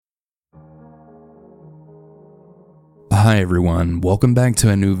Hi everyone, welcome back to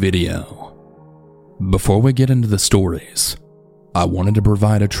a new video. Before we get into the stories, I wanted to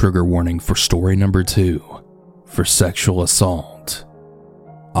provide a trigger warning for story number 2, for sexual assault.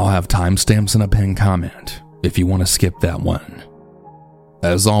 I'll have timestamps in a pinned comment if you want to skip that one.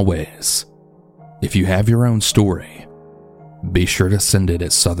 As always, if you have your own story, be sure to send it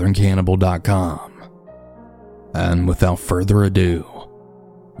at southerncannibal.com. And without further ado,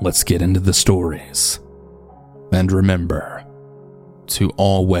 let's get into the stories. And remember to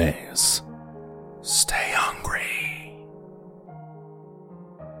always stay hungry.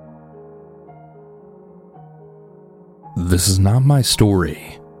 This is not my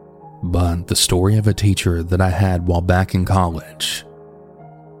story, but the story of a teacher that I had while back in college.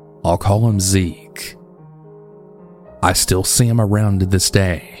 I'll call him Zeke. I still see him around to this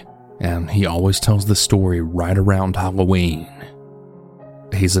day, and he always tells the story right around Halloween.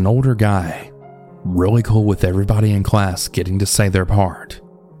 He's an older guy, really cool with everybody in class getting to say their part,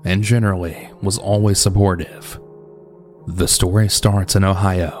 and generally was always supportive. The story starts in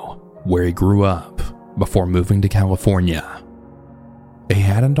Ohio, where he grew up before moving to California. He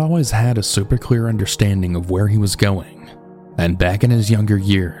hadn't always had a super clear understanding of where he was going, and back in his younger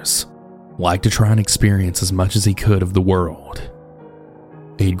years, liked to try and experience as much as he could of the world.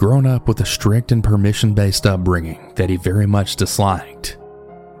 He'd grown up with a strict and permission-based upbringing that he very much disliked.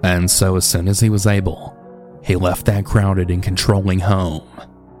 And so as soon as he was able, he left that crowded and controlling home.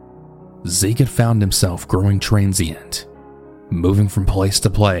 Zeke had found himself growing transient, moving from place to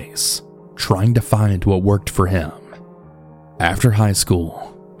place, trying to find what worked for him. After high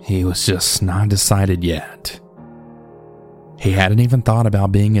school, he was just not decided yet. He hadn't even thought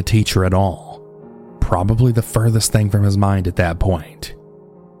about being a teacher at all, probably the furthest thing from his mind at that point.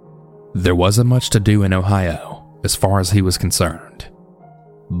 There wasn't much to do in Ohio as far as he was concerned,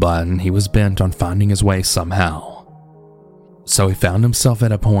 but he was bent on finding his way somehow. So he found himself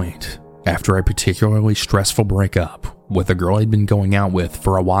at a point, after a particularly stressful breakup with a girl he'd been going out with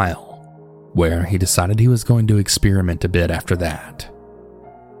for a while, where he decided he was going to experiment a bit after that.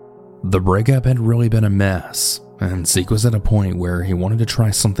 The breakup had really been a mess, and Zeke was at a point where he wanted to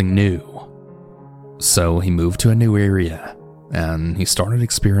try something new. So he moved to a new area, and he started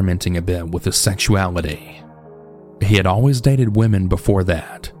experimenting a bit with his sexuality. He had always dated women before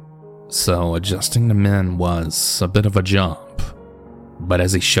that, so adjusting to men was a bit of a jump. But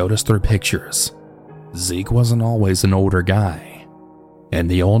as he showed us through pictures, Zeke wasn't always an older guy. In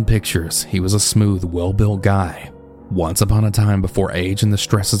the old pictures, he was a smooth, well-built guy, once upon a time before age and the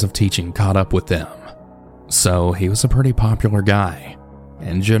stresses of teaching caught up with them. So he was a pretty popular guy,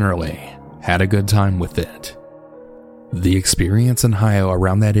 and generally had a good time with it. The experience in Ohio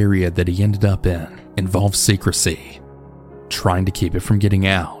around that area that he ended up in involved secrecy, trying to keep it from getting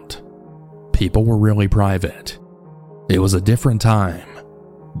out. People were really private. It was a different time,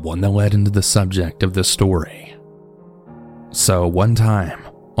 one that led into the subject of this story. So one time,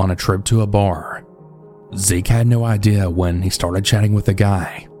 on a trip to a bar, Zeke had no idea when he started chatting with a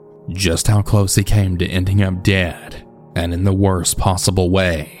guy just how close he came to ending up dead, and in the worst possible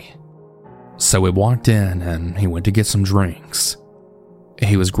way. So he walked in and he went to get some drinks.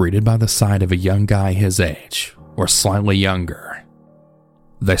 He was greeted by the sight of a young guy his age, or slightly younger.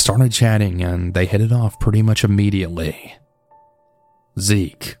 They started chatting and they hit it off pretty much immediately.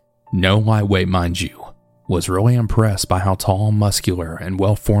 Zeke, no lightweight mind you, was really impressed by how tall, muscular, and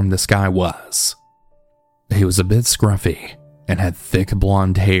well-formed this guy was. He was a bit scruffy and had thick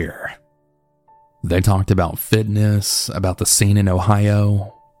blonde hair. They talked about fitness, about the scene in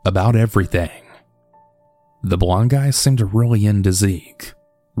Ohio, about everything. The blonde guy seemed to really into Zeke,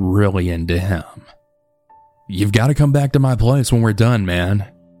 really into him. "You've got to come back to my place when we're done, man,"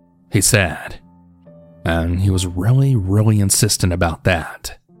 he said. And he was really insistent about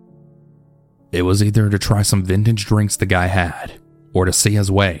that. It was either to try some vintage drinks the guy had, or to see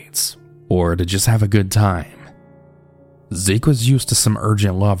his weights, or to just have a good time. Zeke was used to some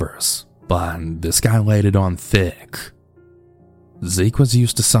urgent lovers, but this guy laid it on thick. Zeke was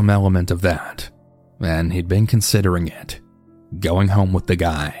used to some element of that, and he'd been considering it, going home with the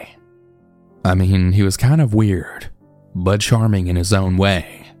guy. I mean, he was kind of weird, but charming in his own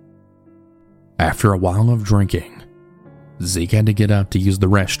way. After a while of drinking, Zeke had to get up to use the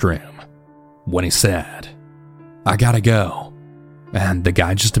restroom when he said, "I gotta go," and the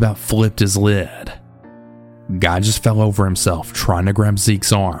guy just about flipped his lid. Guy just fell over himself trying to grab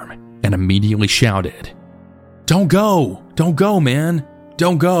Zeke's arm and immediately shouted, Don't go, man,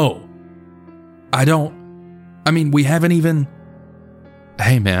 don't go. We haven't even..."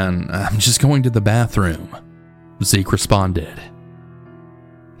 "Hey man, I'm just going to the bathroom," Zeke responded.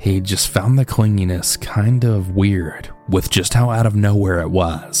 He just found the clinginess kind of weird with just how out of nowhere it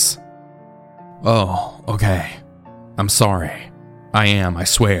was. "Oh, okay. I'm sorry. I am, I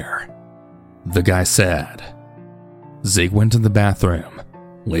swear," the guy said. Zeke went to the bathroom,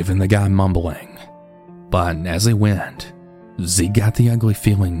 leaving the guy mumbling. But as he went, Zeke got the ugly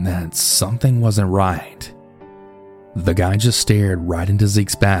feeling that something wasn't right. The guy just stared right into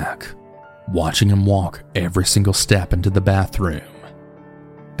Zeke's back, watching him walk every single step into the bathroom.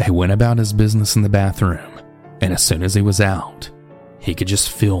 He went about his business in the bathroom, and as soon as he was out, he could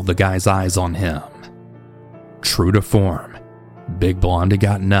just feel the guy's eyes on him. True to form, Big Blonde had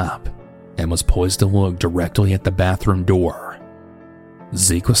gotten up and was poised to look directly at the bathroom door.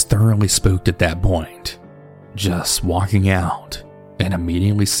 Zeke was thoroughly spooked at that point, just walking out and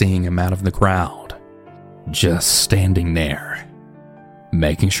immediately seeing him out of the crowd, just standing there,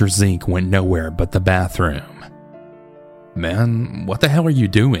 making sure Zeke went nowhere but the bathroom. "Man, what the hell are you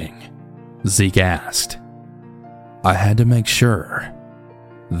doing?" Zeke asked. "I had to make sure,"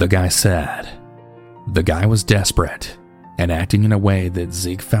 the guy said. The guy was desperate and acting in a way that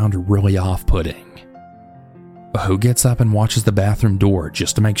Zeke found really off-putting. Who gets up and watches the bathroom door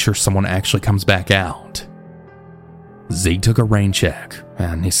just to make sure someone actually comes back out? Zeke took a rain check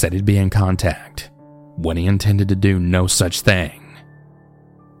and he said he'd be in contact when he intended to do no such thing.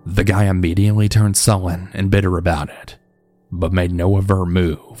 The guy immediately turned sullen and bitter about it, but made no overt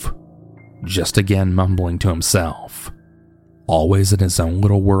move, just again mumbling to himself, always in his own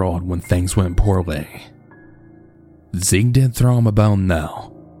little world when things went poorly. Zeke did throw him a bone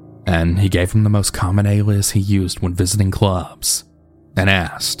though, and he gave him the most common alias he used when visiting clubs, and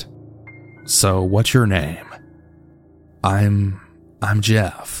asked, "So what's your name?" I'm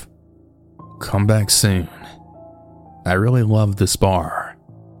Jeff. Come back soon. I really love this bar."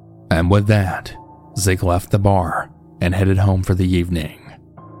 And with that, Zeke left the bar and headed home for the evening,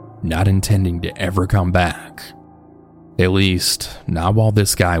 not intending to ever come back. At least, not while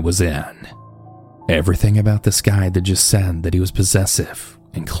this guy was in. Everything about this guy that just said that he was possessive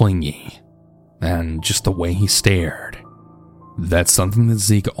and clingy, and just the way he stared. That's something that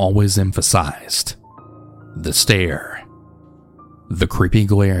Zeke always emphasized. The stare. The creepy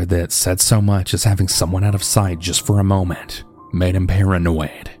glare that said so much as having someone out of sight just for a moment made him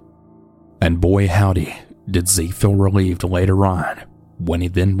paranoid. And boy howdy, did Zeke feel relieved later on when he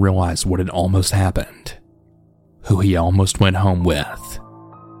then realized what had almost happened. Who he almost went home with.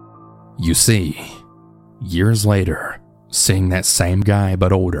 You see, years later, seeing that same guy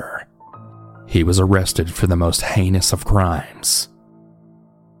but older, he was arrested for the most heinous of crimes.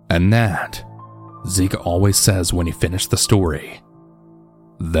 And that, Zeke always says when he finished the story,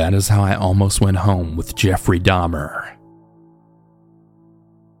 "That is how I almost went home with Jeffrey Dahmer."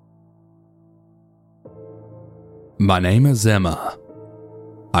 My name is Emma.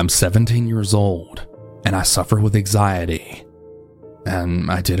 I'm 17 years old, and I suffer with anxiety. And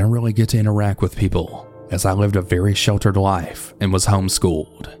I didn't really get to interact with people, as I lived a very sheltered life and was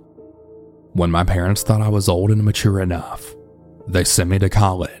homeschooled. When my parents thought I was old and mature enough, they sent me to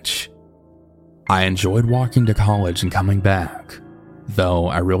college. I enjoyed walking to college and coming back, though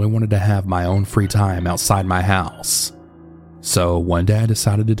I really wanted to have my own free time outside my house. So one day I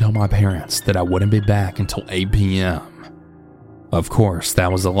decided to tell my parents that I wouldn't be back until 8 p.m. Of course,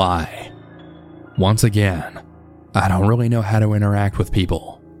 that was a lie. Once again, I don't really know how to interact with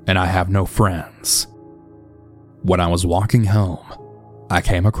people, and I have no friends. When I was walking home, I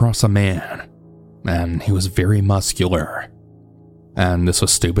came across a man, and he was very muscular. And this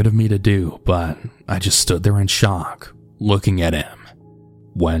was stupid of me to do, but I just stood there in shock, looking at him.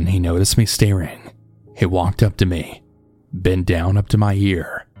 When he noticed me staring, he walked up to me, bent down up to my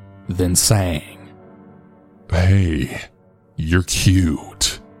ear, then saying, "Hey, you're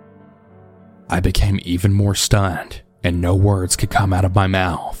cute." I became even more stunned, and no words could come out of my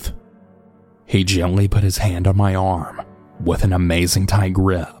mouth. He gently put his hand on my arm with an amazing tight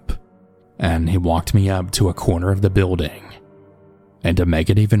grip, and he walked me up to a corner of the building. And to make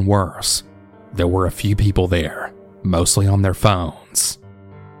it even worse, there were a few people there, mostly on their phones.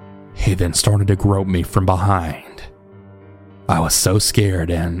 He then started to grope me from behind. I was so scared,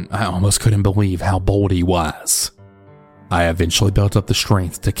 and I almost couldn't believe how bold he was. I eventually built up the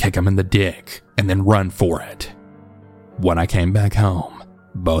strength to kick him in the dick and then run for it. When I came back home,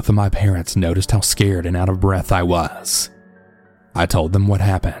 both of my parents noticed how scared and out of breath I was. I told them what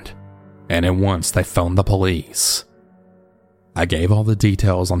happened, and at once they phoned the police. I gave all the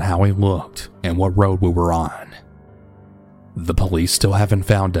details on how he looked and what road we were on. The police still haven't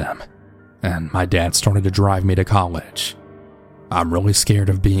found him, and my dad started to drive me to college. I'm really scared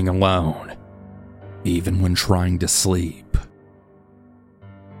of being alone, even when trying to sleep.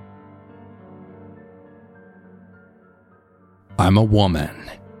 I'm a woman.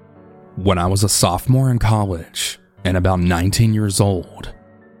 When I was a sophomore in college and about 19 years old,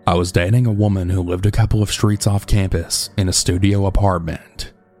 I was dating a woman who lived a couple of streets off campus in a studio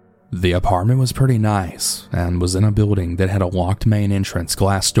apartment. The apartment was pretty nice and was in a building that had a locked main entrance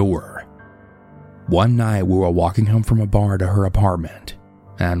glass door. One night we were walking home from a bar to her apartment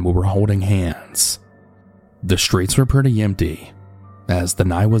and we were holding hands. The streets were pretty empty as the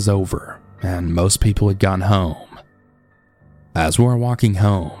night was over and most people had gone home. As we were walking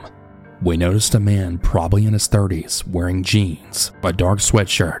home, we noticed a man probably in his 30s wearing jeans, a dark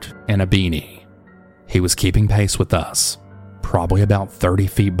sweatshirt, and a beanie. He was keeping pace with us, probably about 30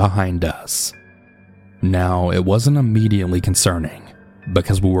 feet behind us. Now, it wasn't immediately concerning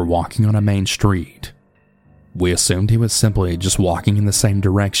because we were walking on a main street. We assumed he was simply just walking in the same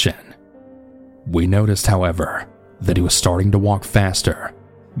direction. We noticed, however, that he was starting to walk faster,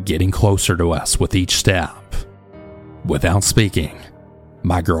 getting closer to us with each step. Without speaking,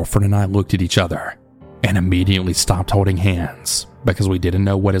 my girlfriend and I looked at each other and immediately stopped holding hands because we didn't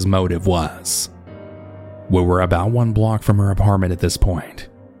know what his motive was. We were about 1 block from her apartment at this point,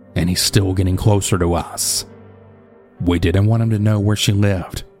 and he's still getting closer to us. We didn't want him to know where she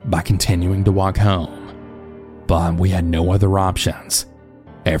lived by continuing to walk home, but we had no other options.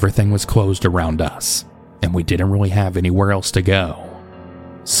 Everything was closed around us, and we didn't really have anywhere else to go.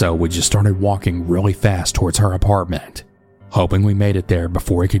 So we just started walking really fast towards her apartment, hoping we made it there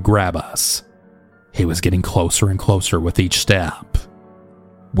before he could grab us. He was getting closer and closer with each step.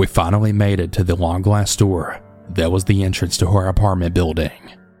 We finally made it to the long glass door that was the entrance to her apartment building.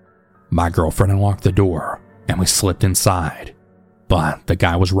 My girlfriend unlocked the door and we slipped inside, but the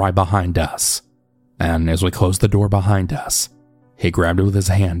guy was right behind us. And as we closed the door behind us, he grabbed it with his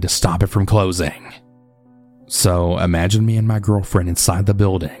hand to stop it from closing. So imagine me and my girlfriend inside the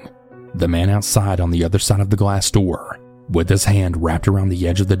building, the man outside on the other side of the glass door, with his hand wrapped around the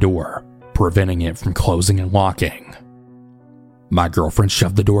edge of the door, preventing it from closing and locking. My girlfriend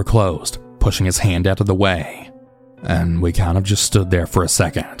shoved the door closed, pushing his hand out of the way, and we kind of just stood there for a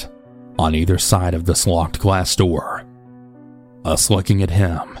second, on either side of this locked glass door. Us looking at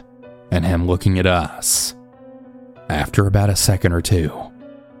him, and him looking at us. After about a second or two,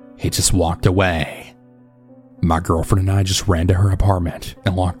 he just walked away. My girlfriend and I just ran to her apartment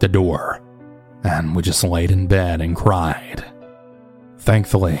and locked the door, and we just laid in bed and cried.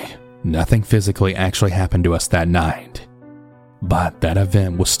 Thankfully, nothing physically actually happened to us that night, but that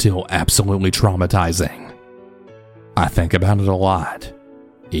event was still absolutely traumatizing. I think about it a lot,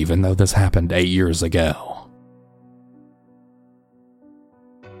 even though this happened 8 years ago.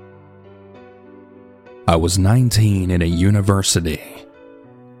 I was 19 in a university.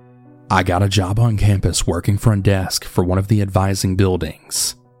 I got a job on campus working front desk for one of the advising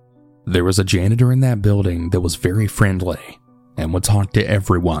buildings. There was a janitor in that building that was very friendly and would talk to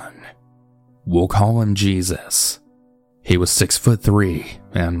everyone. We'll call him Jesus. He was 6'3"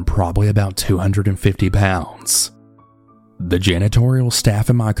 and probably about 250 pounds. The janitorial staff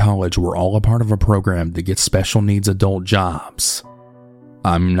in my college were all a part of a program that gets special needs adult jobs.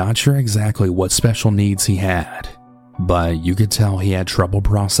 I'm not sure exactly what special needs he had, but you could tell he had trouble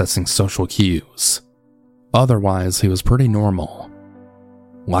processing social cues. Otherwise, he was pretty normal.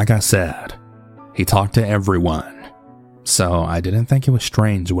 Like I said, he talked to everyone, so I didn't think it was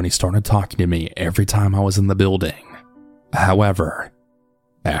strange when he started talking to me every time I was in the building. However,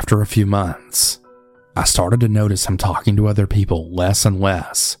 after a few months, I started to notice him talking to other people less and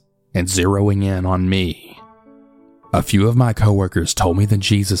less, and zeroing in on me. A few of my coworkers told me that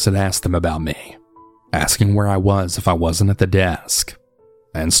Jesus had asked them about me, asking where I was if I wasn't at the desk.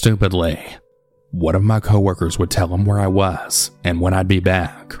 And stupidly, one of my coworkers would tell him where I was and when I'd be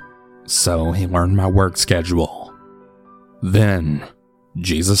back, so he learned my work schedule. Then,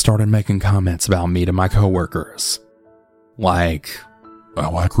 Jesus started making comments about me to my coworkers. Like, I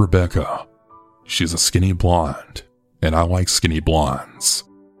like Rebecca. She's a skinny blonde, and I like skinny blondes.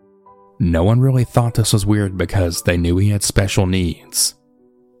 No one really thought this was weird because they knew he had special needs.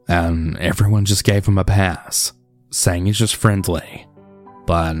 And everyone just gave him a pass, saying he's just friendly.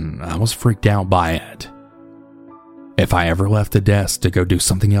 But I was freaked out by it. If I ever left the desk to go do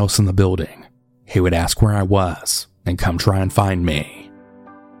something else in the building, he would ask where I was and come try and find me.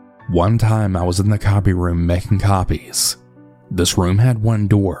 One time I was in the copy room making copies. This room had one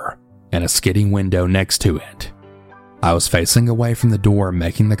door and a skidding window next to it. I was facing away from the door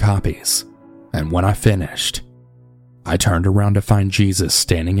making the copies, and when I finished, I turned around to find Jesus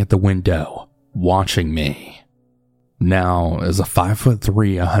standing at the window, watching me. Now, as a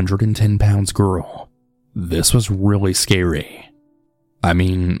 5'3", 110 pounds girl, this was really scary. I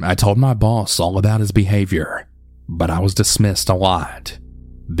mean, I told my boss all about his behavior, but I was dismissed a lot,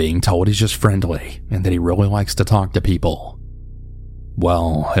 being told he's just friendly and that he really likes to talk to people.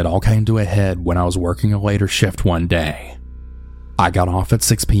 Well, it all came to a head when I was working a later shift one day. I got off at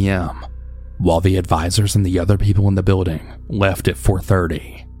 6 p.m., while the advisors and the other people in the building left at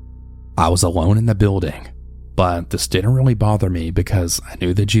 4:30. I was alone in the building, but this didn't really bother me because I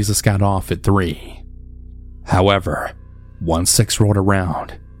knew that Jesus got off at 3. However, once 6 rolled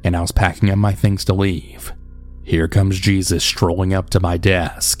around and I was packing up my things to leave, here comes Jesus strolling up to my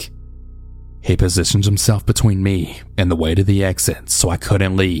desk. He positions himself between me and the way to the exit so I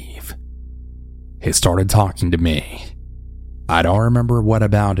couldn't leave. He started talking to me. I don't remember what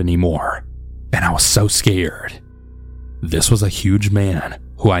about anymore, and I was so scared. This was a huge man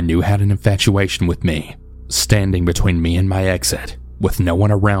who I knew had an infatuation with me, standing between me and my exit with no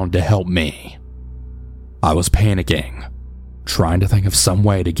one around to help me. I was panicking, trying to think of some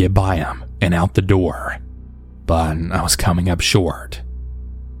way to get by him and out the door, but I was coming up short.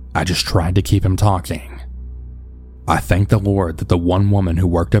 I just tried to keep him talking. I thanked the Lord that the one woman who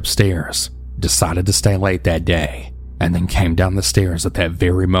worked upstairs decided to stay late that day and then came down the stairs at that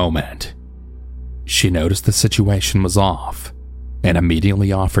very moment. She noticed the situation was off and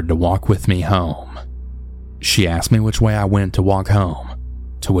immediately offered to walk with me home. She asked me which way I went to walk home,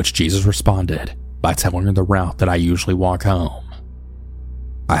 to which Jesus responded by telling her the route that I usually walk home.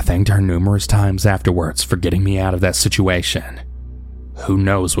 I thanked her numerous times afterwards for getting me out of that situation. Who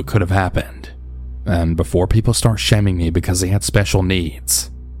knows what could have happened? And before people start shaming me because they had special needs,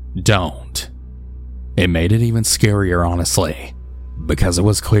 don't. It made it even scarier, honestly, because it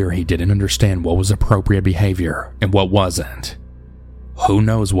was clear he didn't understand what was appropriate behavior and what wasn't. Who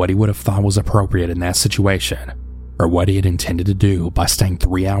knows what he would have thought was appropriate in that situation, or what he had intended to do by staying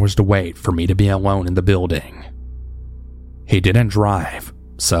 3 hours to wait for me to be alone in the building. He didn't drive,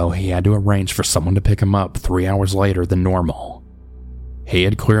 so he had to arrange for someone to pick him up 3 hours later than normal. He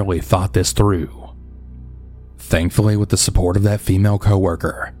had clearly thought this through. Thankfully, with the support of that female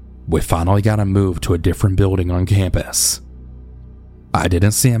coworker, we finally got him moved to a different building on campus. I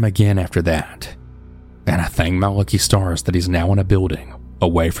didn't see him again after that, and I thank my lucky stars that he's now in a building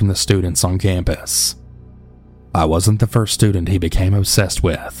away from the students on campus. I wasn't the first student he became obsessed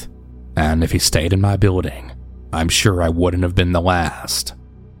with, and if he stayed in my building, I'm sure I wouldn't have been the last.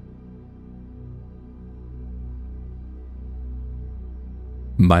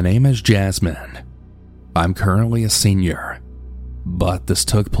 My name is Jasmine. I'm currently a senior, but this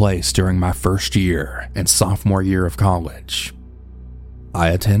took place during my first year and sophomore year of college. I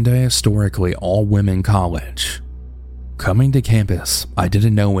attend a historically all-women college. Coming to campus, I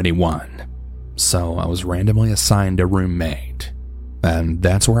didn't know anyone, so I was randomly assigned a roommate, and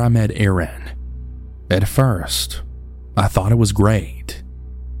that's where I met Erin. At first, I thought it was great.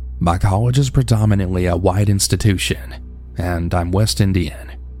 My college is predominantly a white institution, and I'm West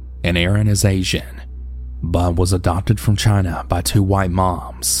Indian, and Erin is Asian, but was adopted from China by 2 white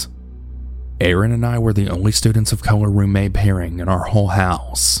moms. Erin and I were the only students of color roommate pairing in our whole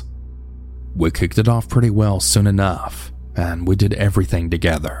house. We kicked it off pretty well soon enough, and we did everything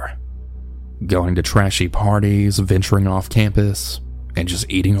together. Going to trashy parties, venturing off campus, and just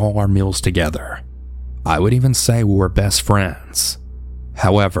eating all our meals together. I would even say we were best friends.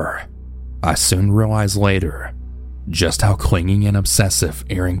 However, I soon realized later just how clinging and obsessive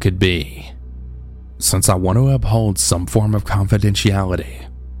Erin could be. Since I want to uphold some form of confidentiality,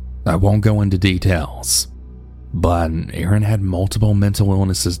 I won't go into details, but Erin had multiple mental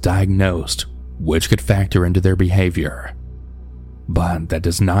illnesses diagnosed, which could factor into their behavior. But that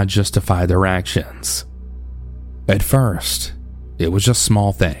does not justify their actions. At first, it was just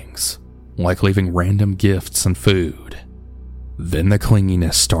small things, like leaving random gifts and food. Then the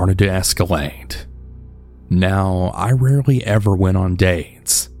clinginess started to escalate. Now, I rarely ever went on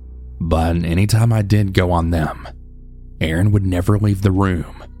dates, but anytime I did go on them, Erin would never leave the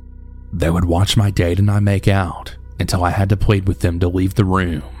room. They would watch my date and I make out until I had to plead with them to leave the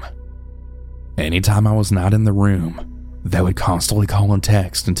room. Anytime I was not in the room, they would constantly call and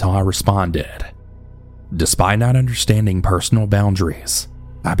text until I responded. Despite not understanding personal boundaries,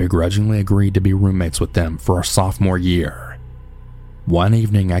 I begrudgingly agreed to be roommates with them for our sophomore year. One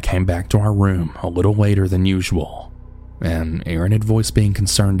evening, I came back to our room a little later than usual, and Erin had voiced being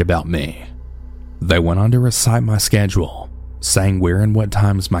concerned about me. They went on to recite my schedule, saying where and what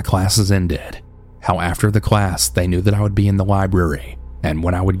times my classes ended, how after the class they knew that I would be in the library, and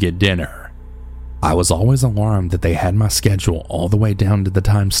when I would get dinner. I was always alarmed that they had my schedule all the way down to the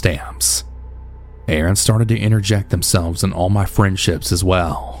timestamps. Erin started to interject themselves in all my friendships as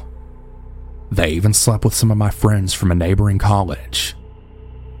well. They even slept with some of my friends from a neighboring college.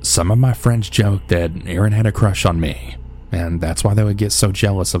 So Some of my friends joked that Aaron had a crush on me, and that's why they would get so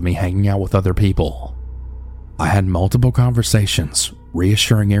jealous of me hanging out with other people. I had multiple conversations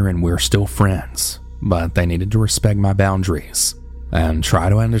reassuring Aaron we're still friends, but they needed to respect my boundaries and try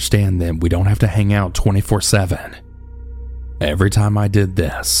to understand that we don't have to hang out 24/7. Every time I did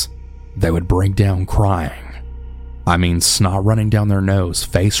this, they would break down crying. I mean, snot running down their nose,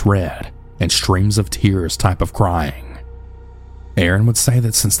 face red, and streams of tears type of crying. Aaron would say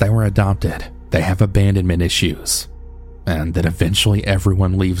that since they were adopted, they have abandonment issues, and that eventually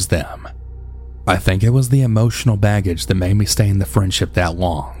everyone leaves them. I think it was the emotional baggage that made me stay in the friendship that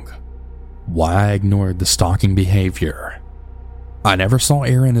long. Why I ignored the stalking behavior. I never saw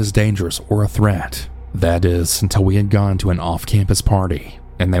Aaron as dangerous or a threat. That is, until we had gone to an off-campus party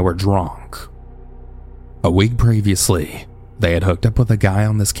and they were drunk. A week previously, they had hooked up with a guy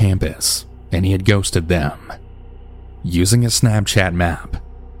on this campus and he had ghosted them. Using a Snapchat map,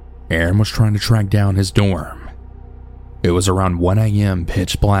 Aaron was trying to track down his dorm. It was around 1 a.m.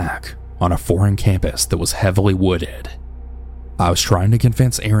 pitch black on a foreign campus that was heavily wooded. I was trying to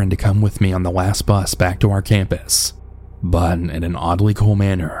convince Aaron to come with me on the last bus back to our campus, but in an oddly cool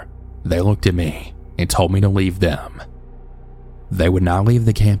manner, they looked at me and told me to leave them. They would not leave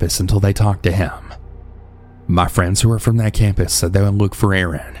the campus until they talked to him. My friends who were from that campus said they would look for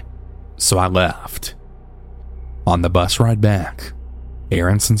Aaron, so I left. On the bus ride back,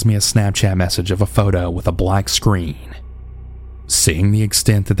 Aaron sends me a Snapchat message of a photo with a black screen. Seeing the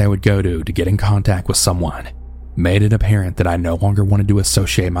extent that they would go to get in contact with someone made it apparent that I no longer wanted to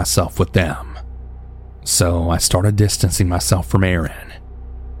associate myself with them. So I started distancing myself from Aaron.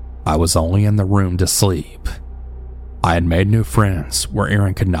 I was only in the room to sleep. I had made new friends where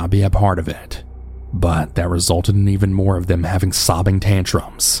Aaron could not be a part of it, but that resulted in even more of them having sobbing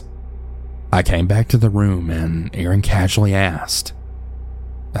tantrums. I came back to the room and Aaron casually asked,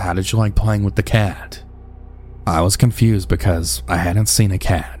 "How did you like playing with the cat?" I was confused because I hadn't seen a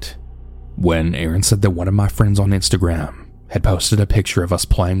cat, when Aaron said that one of my friends on Instagram had posted a picture of us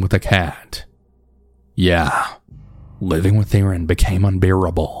playing with a cat. Yeah, living with Aaron became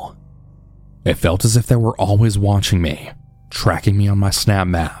unbearable. It felt as if they were always watching me, tracking me on my Snap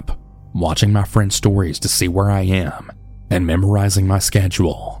map, watching my friends' stories to see where I am, and memorizing my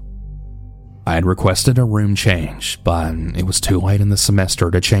schedule. I had requested a room change, but it was too late in the semester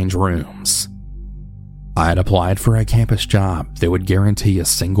to change rooms. I had applied for a campus job that would guarantee a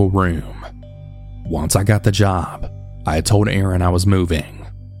single room. Once I got the job, I had told Aaron I was moving.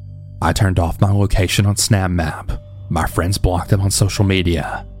 I turned off my location on Snap Map, my friends blocked them on social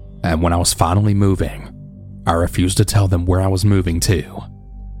media, and when I was finally moving, I refused to tell them where I was moving to.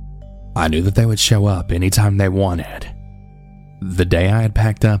 I knew that they would show up anytime they wanted. The day I had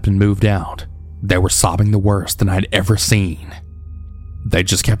packed up and moved out, they were sobbing the worst than I'd ever seen. They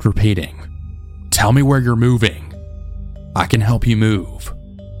just kept repeating, "Tell me where you're moving. I can help you move."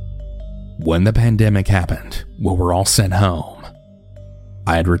 When the pandemic happened, we were all sent home.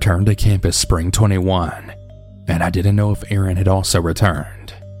 I had returned to campus spring 21, and I didn't know if Aaron had also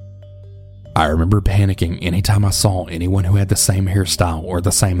returned. I remember panicking anytime I saw anyone who had the same hairstyle or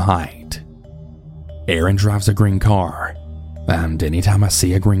the same height. Aaron drives a green car, and anytime I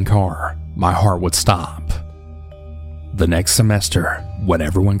see a green car, my heart would stop. The next semester, when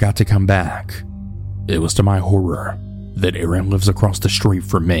everyone got to come back, it was to my horror that Aaron lives across the street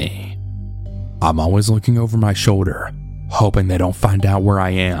from me. I'm always looking over my shoulder, hoping they don't find out where I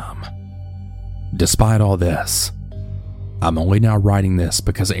am. Despite all this, I'm only now writing this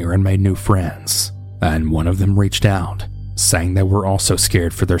because Aaron made new friends, and one of them reached out, saying they were also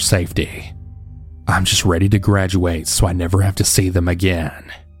scared for their safety. I'm just ready to graduate so I never have to see them again.